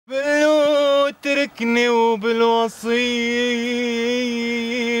تتركني وبالوصي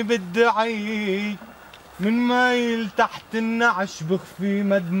بدعي من مايل تحت النعش بخفي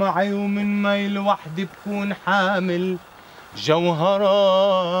مدمعي ومن مايل وحدي بكون حامل جوهرايا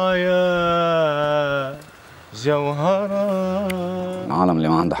جوهرة. العالم اللي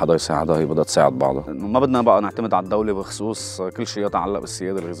ما عندها حدا يساعدها هي بدها تساعد بعضها، انه ما بدنا بقى نعتمد على الدولة بخصوص كل شيء يتعلق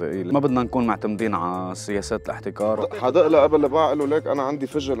بالسيادة الغذائية، ما بدنا نكون معتمدين على سياسات الاحتكار. حدا قال قبل لباع قال له ليك انا عندي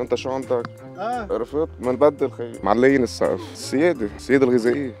فجل انت شو عندك؟ عرفت؟ منبدل خيي معلين السقف، السيادة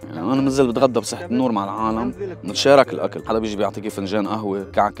الغذائية. يعني انا بنزل بتغدى بصحة النور مع العالم، نتشارك الاكل، حدا بيجي بيعطيكي فنجان قهوة،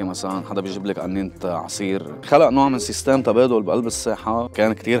 كعكة مثلا، حدا بيجيب لك قنينة عصير، خلق نوع من سيستم تبادل بقلب الساحة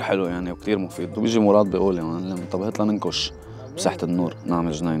كان كثير حلو يعني وكثير مفيد، وبيجي مراد بيقول يعني طب هات لننكش بساحة النور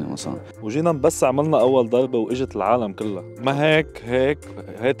نعمل جنينة مثلا. وجينا بس عملنا أول ضربة وإجت العالم كلها، ما هيك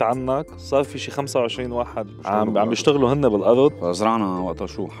هات عنك صار في شي 25 واحد عم بيشتغلوا هن بالأرض. فزرعنا وقتها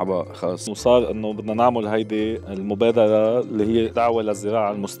شو حبق خاص، وصار إنه بدنا نعمل هيدي المبادرة اللي هي دعوة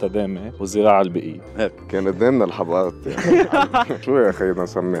للزراعة المستدامة والزراعة البيئية. هيك كان قدامنا الحبقات يعني. شو يا أخي بدنا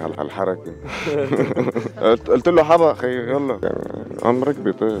نسمي هالحركة؟ قلت له حبق خي يلا يعني عم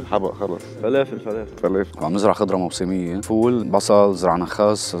ركبت حبق خلص. فلافل عم نزرع خضرة موسمية، فول، بصل، زرعنا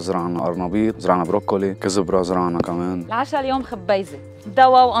خس، زرعنا قرنبيط، زرعنا بروكولي، كزبرة زرعنا كمان. العشاء اليوم خبيزة،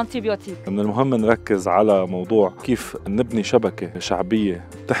 دواء وانتيبيوتيك. من المهم نركز على موضوع كيف نبني شبكة شعبية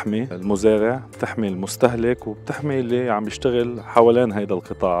بتحمي المزارع، بتحمي المستهلك، وبتحمي اللي عم يشتغل حوالين هيدا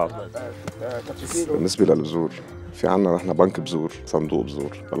القطاع. بالنسبة للبذور في عنا نحن بنك بذور، صندوق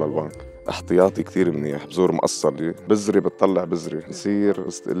بذور على البنك احتياطي كتير منيح، بذور مقصرة، بذرة بتطلع بذرة، نصير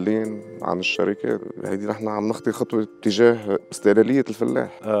مستقلين عن الشركات. هيدي نحن عم نخطي خطوة اتجاه استقلالية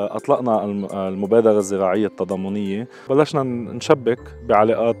الفلاح. أطلقنا المبادرة الزراعية التضامنية، بلشنا نشبك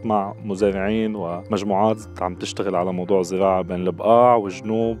بعلاقات مع مزارعين ومجموعات عم تشتغل على موضوع الزراعة بين البقاع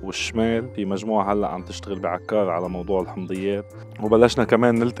والجنوب والشمال. في مجموعة هلأ عم تشتغل بعكار على موضوع الحمضيات، وبلشنا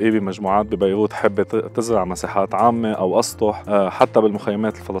كمان نلتقي بمجموعات ببيروت حابة تزرع مساحات عامة أو أسطح، حتى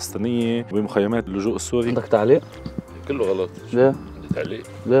بالمخيمات الفلسطينية وبمخيمات اللجوء السوري. عندك تعليق؟ كله غلط. ليه؟ عندي تعليق.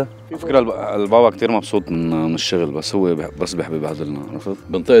 ليه؟ على فكرة البابا كتير مبسوط من الشغل، بس هو بس بيحب يبهدلنا، عرفت؟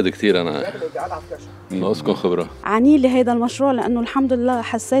 بنطيد كتير أنا ناقصكم خبرة. عني لي هيدا المشروع لأنه الحمد لله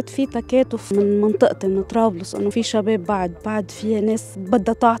حسيت فيه تكاتف من منطقتي من طرابلس، إنه في شباب بعد في ناس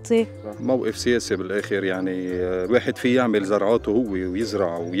بدها تعطي. موقف سياسي بالآخر، يعني الواحد فيه يعمل زرعاته هو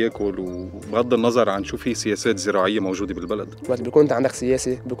ويزرع وياكل، وبغض النظر عن شو في سياسات زراعية موجودة بالبلد. وقت بيكون انت عندك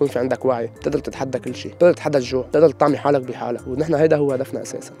سياسة بيكون في عندك وعي، بتقدر تتحدى كل شيء، بتقدر تتحدى الجوع، بتقدر تطعمي حالك بحالك، ونحن هيدا هو هدفنا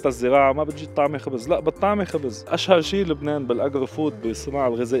أساسا. الزراعة ما بتجي تطعمي خبز، لا بتطعمي خبز. أشهر شيء لبنان بالأجرو فود بالصناعة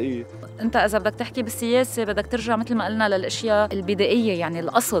الغذائية. انت اذا بدك تحكي بالسياسه بدك ترجع مثل ما قلنا للاشياء البدائيه، يعني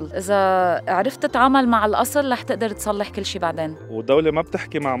الاصل. اذا عرفت تتعامل مع الاصل رح تقدر تصلح كل شيء بعدين. والدوله ما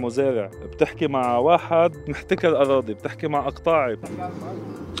بتحكي مع مزارع، بتحكي مع واحد محتكر اراضي، بتحكي مع اقطاعي.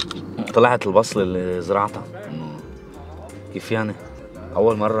 طلعت البصل اللي زرعتها كيف يعني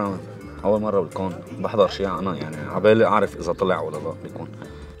اول مره بالكون بحضر شيء انا، يعني عبالي اعرف اذا طلع ولا لا. بيكون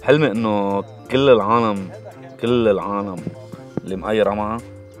حلمي انه كل العالم اللي مقيرة معها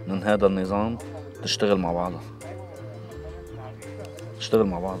من هذا النظام تشتغل مع بعضها.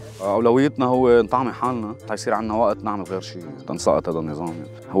 أولويتنا هو نطعمي حالنا حيصير عندنا وقت نعمل غير شيء تنسقط هذا النظام، يعني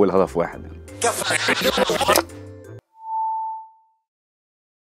هو الهدف واحد يعني.